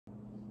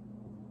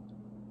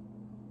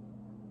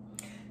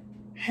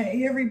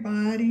Hey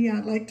everybody,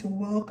 I'd like to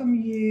welcome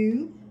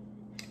you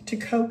to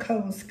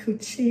Coco's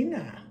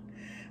Cucina.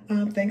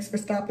 Thanks for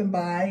stopping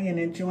by and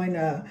enjoying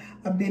a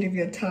bit of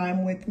your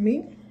time with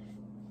me.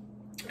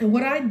 And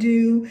what I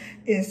do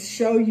is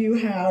show you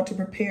how to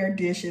prepare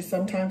dishes.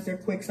 Sometimes they're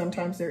quick,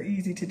 sometimes they're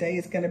easy. Today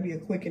it's going to be a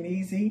quick and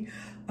easy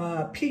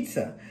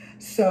pizza.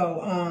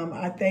 So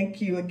I thank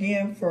you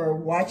again for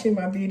watching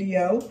my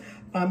video.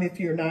 If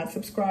you're not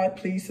subscribed,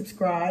 please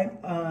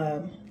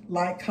subscribe.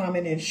 Like,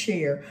 comment, and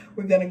share.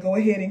 We're going to go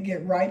ahead and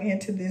get right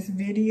into this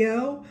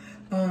video.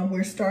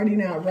 We're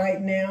starting out right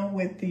now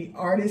with the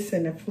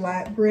artisan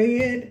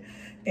flatbread,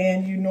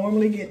 and you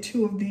normally get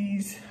 2 of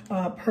these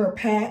per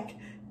pack.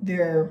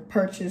 They're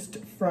purchased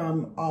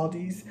from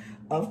Aldi's,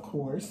 of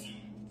course.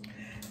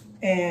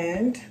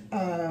 And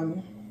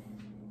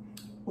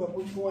what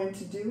we're going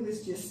to do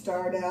is just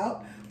start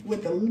out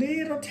with a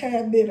little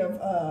tad bit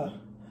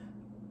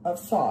of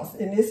sauce,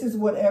 and this is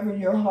whatever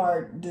your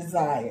heart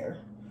desire.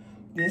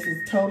 This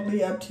is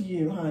totally up to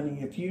you,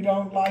 honey. If you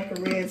don't like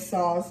a red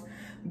sauce,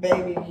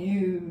 baby,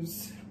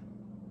 use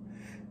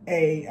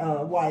a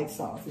white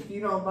sauce. If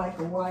you don't like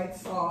a white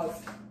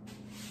sauce,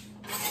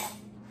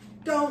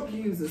 don't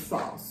use a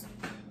sauce.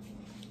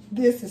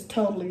 This is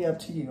totally up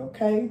to you,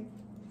 okay?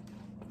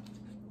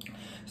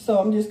 So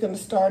I'm just going to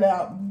start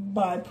out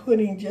by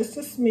putting just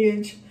a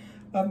smidge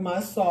of my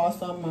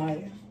sauce on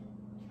my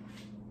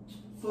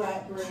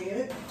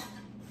flatbread.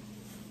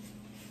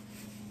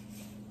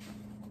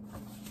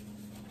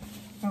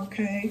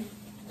 Okay,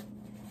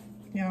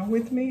 y'all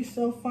with me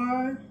so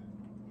far?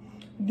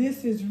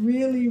 This is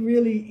really,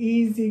 really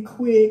easy,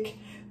 quick,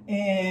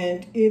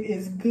 and it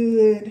is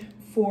good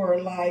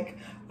for like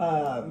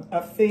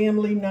a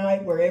family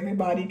night where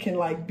everybody can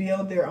like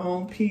build their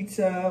own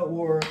pizza,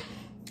 or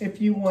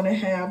if you want to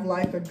have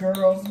like a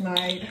girls'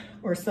 night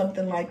or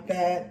something like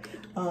that,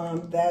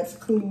 that's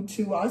cool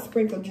too. I'll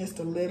sprinkle just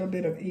a little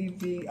bit of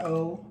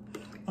EVO.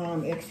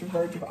 Extra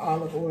virgin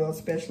olive oil,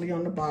 especially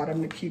on the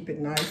bottom, to keep it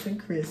nice and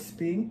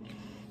crispy.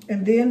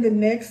 And then the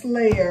next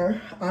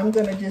layer, I'm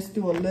going to just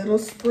do a little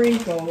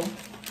sprinkle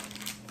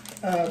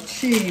of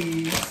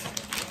cheese,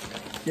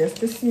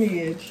 just a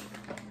smidge.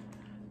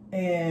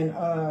 And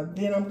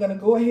then I'm going to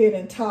go ahead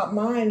and top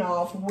mine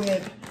off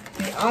with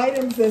the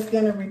items that's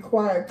going to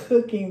require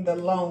cooking the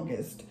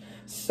longest.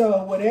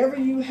 So whatever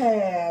you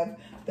have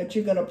that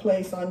you're going to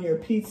place on your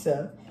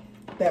pizza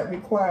that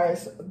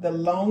requires the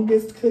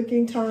longest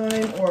cooking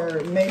time, or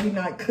maybe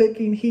not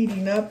cooking,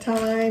 heating up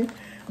time,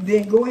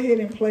 then go ahead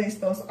and place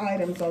those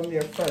items on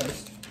there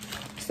first.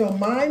 So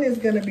mine is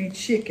going to be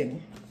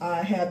chicken.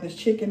 I have the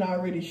chicken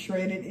already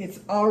shredded.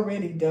 It's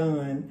already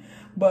done,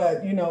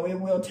 but you know, it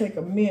will take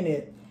a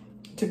minute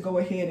to go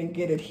ahead and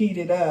get it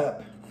heated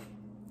up,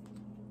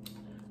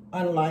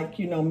 unlike,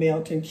 you know,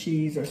 melting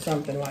cheese or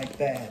something like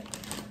that.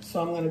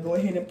 So I'm going to go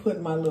ahead and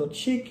put my little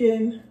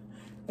chicken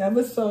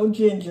ever so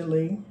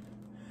gingerly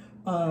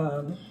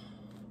on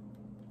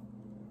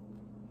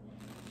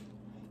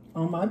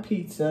my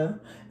pizza,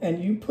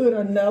 and you put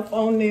enough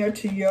on there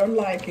to your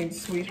liking,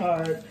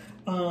 sweetheart.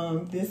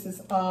 This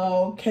is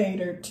all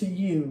catered to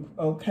you,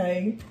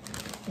 okay?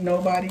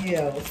 Nobody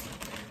else.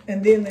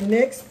 And then the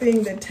next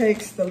thing that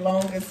takes the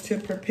longest to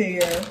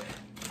prepare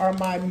are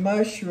my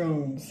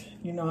mushrooms.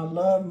 You know, I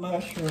love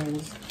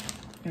mushrooms,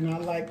 and I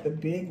like the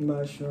big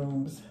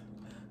mushrooms,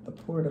 the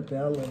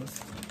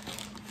portobellos.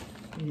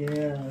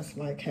 Yeah, it's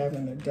like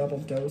having a double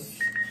dose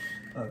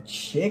of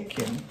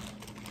chicken.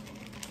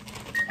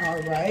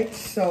 All right,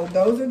 so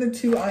those are the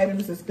 2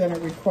 items that's going to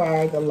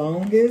require the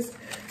longest.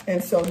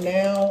 And so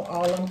now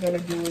all I'm going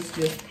to do is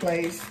just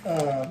place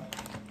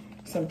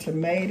some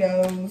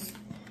tomatoes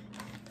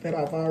that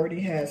I've already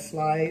had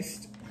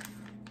sliced.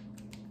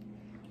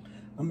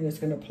 I'm just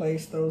going to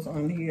place those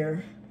on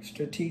here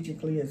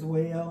strategically as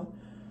well.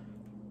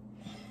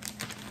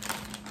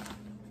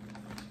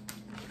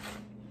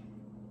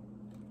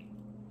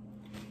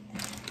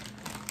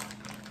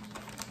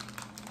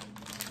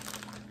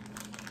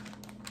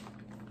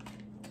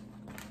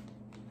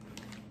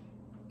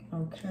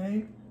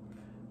 Okay,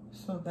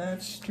 so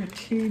that's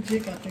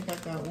strategic. I think I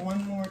got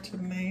 1 more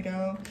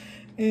tomato.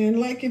 And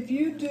like if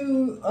you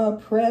do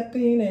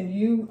prepping and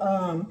you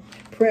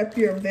prep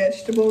your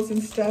vegetables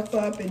and stuff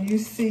up, and you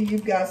see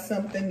you've got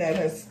something that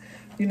has,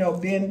 you know,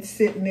 been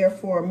sitting there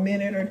for a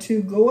minute or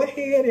 2, go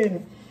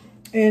ahead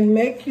and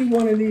make you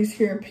one of these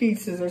here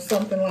pizzas or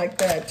something like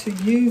that to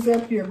use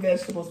up your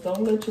vegetables.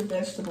 Don't let your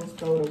vegetables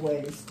go to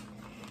waste.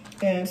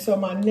 And so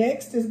my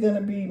next is going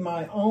to be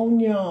my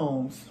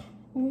onions.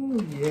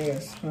 Ooh,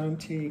 yes,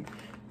 hunty.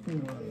 You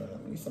know, I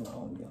love me some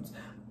onions.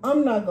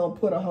 I'm not going to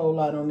put a whole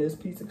lot on this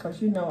pizza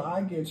because, you know, I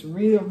get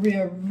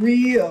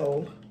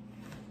real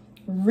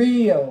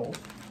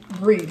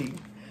greedy.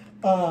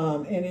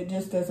 And it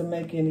just doesn't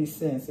make any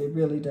sense. It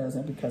really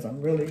doesn't, because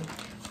I'm really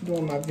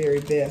doing my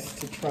very best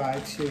to try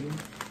to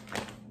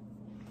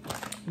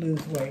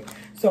lose weight.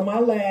 So my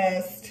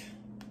last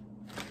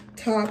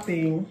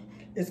topping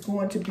is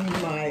going to be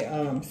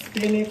my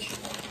spinach.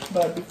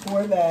 But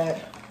before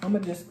that, I'm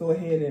going to just go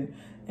ahead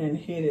and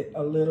hit it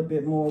a little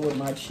bit more with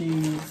my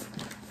cheese.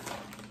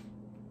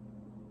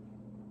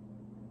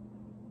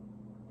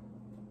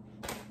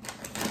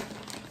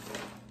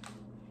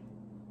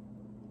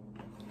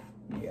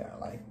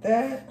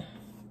 that.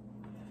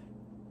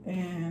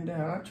 And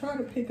I try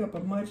to pick up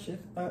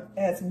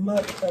as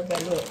much of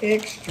that little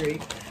extra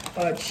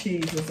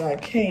cheese as I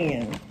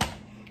can.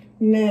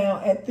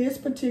 Now, at this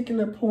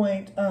particular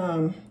point,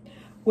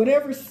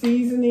 whatever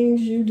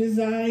seasonings you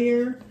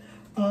desire,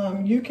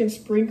 you can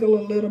sprinkle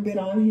a little bit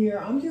on here.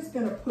 I'm just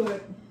gonna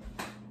put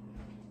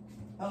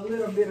a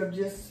little bit of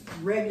just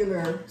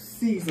regular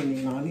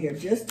seasoning on here.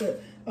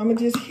 I'm gonna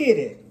just hit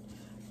it.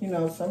 You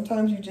know,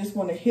 sometimes you just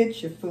wanna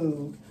hit your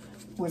food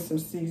with some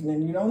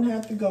seasoning. You don't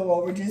have to go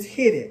over, just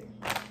hit it.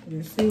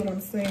 You see what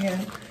I'm saying?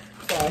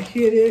 So I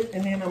hit it,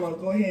 and then I'm gonna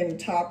go ahead and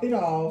top it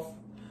off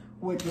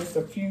with just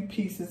a few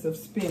pieces of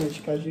spinach,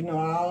 because you know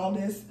all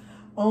this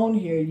on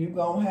here, you're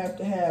gonna have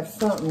to have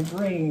something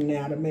green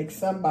now to make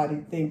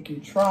somebody think you're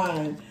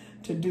trying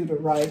to do the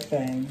right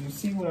thing. You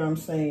see what I'm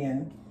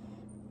saying?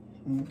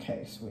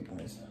 Okay,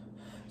 sweetness.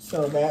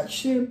 So that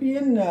should be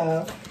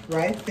enough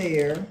right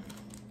there.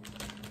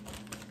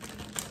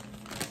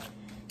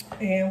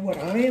 And what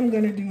I am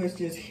gonna do is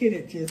just hit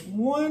it just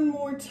one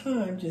more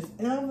time, just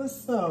ever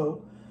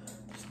so,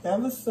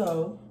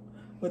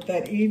 with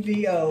that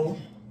EVO.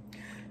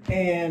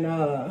 And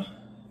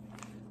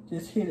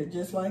just hit it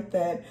just like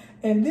that.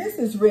 And this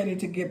is ready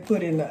to get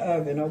put in the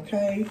oven,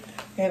 okay?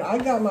 And I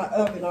got my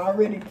oven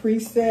already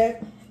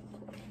preset.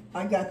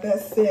 I got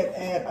that set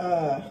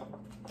at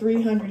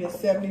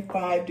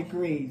 375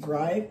 degrees,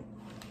 right?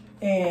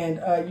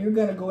 And you're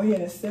gonna go ahead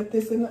and set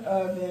this in the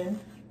oven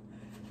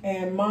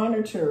and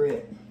monitor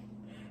it.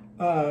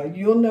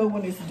 You'll know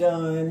when it's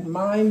done.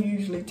 Mine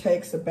usually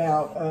takes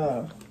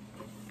about,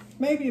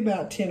 maybe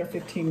about 10 or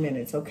 15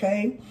 minutes,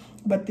 okay?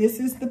 But this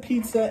is the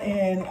pizza,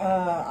 and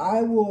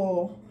I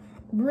will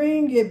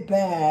bring it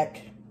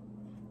back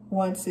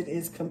once it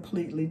is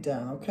completely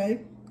done, okay?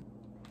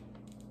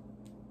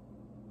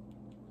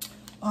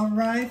 All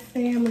right,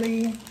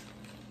 family.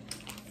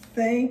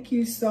 Thank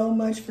you so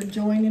much for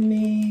joining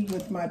me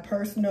with my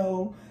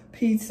personal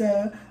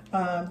pizza.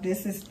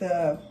 This is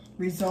the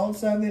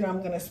results of it.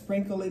 I'm gonna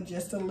sprinkle it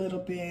just a little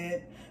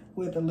bit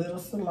with a little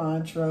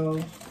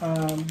cilantro.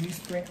 You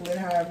sprinkle it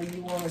however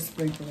you wanna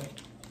sprinkle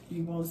it.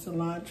 You want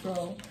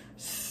cilantro,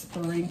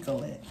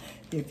 sprinkle it.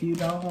 If you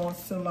don't want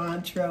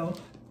cilantro,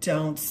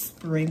 don't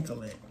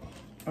sprinkle it,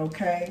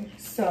 okay?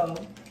 So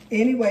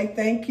anyway,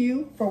 thank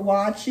you for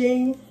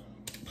watching.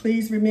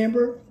 Please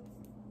remember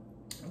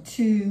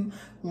to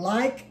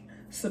like,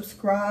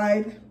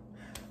 subscribe,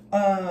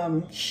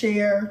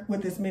 share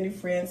with as many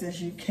friends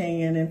as you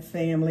can and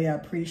family. I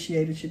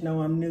appreciate it. You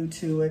know I'm new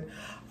to it.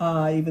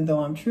 Even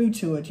though I'm true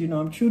to it, you know,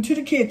 I'm true to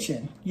the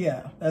kitchen.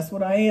 Yeah, that's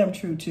what I am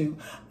true to.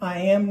 I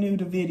am new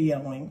to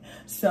videoing.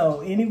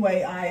 So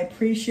anyway, I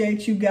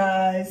appreciate you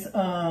guys.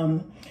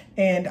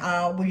 And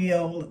I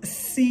will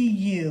see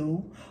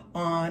you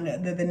on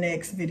the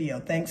next video.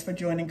 Thanks for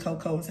joining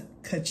Coco's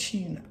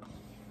Cucina.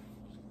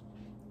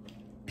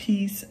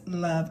 Peace,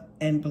 love,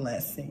 and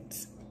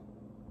blessings.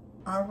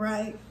 All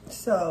right,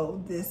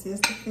 so this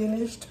is the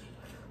finished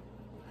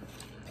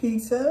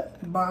pizza.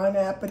 Bon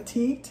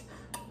appetit.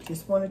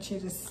 Just wanted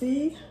you to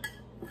see.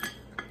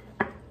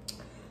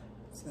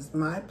 This is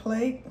my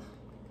plate,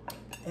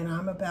 and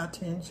I'm about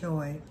to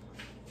enjoy.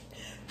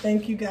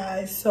 Thank you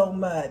guys so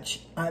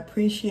much. I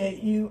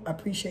appreciate you. I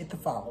appreciate the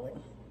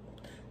following.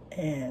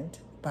 And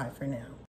bye for now.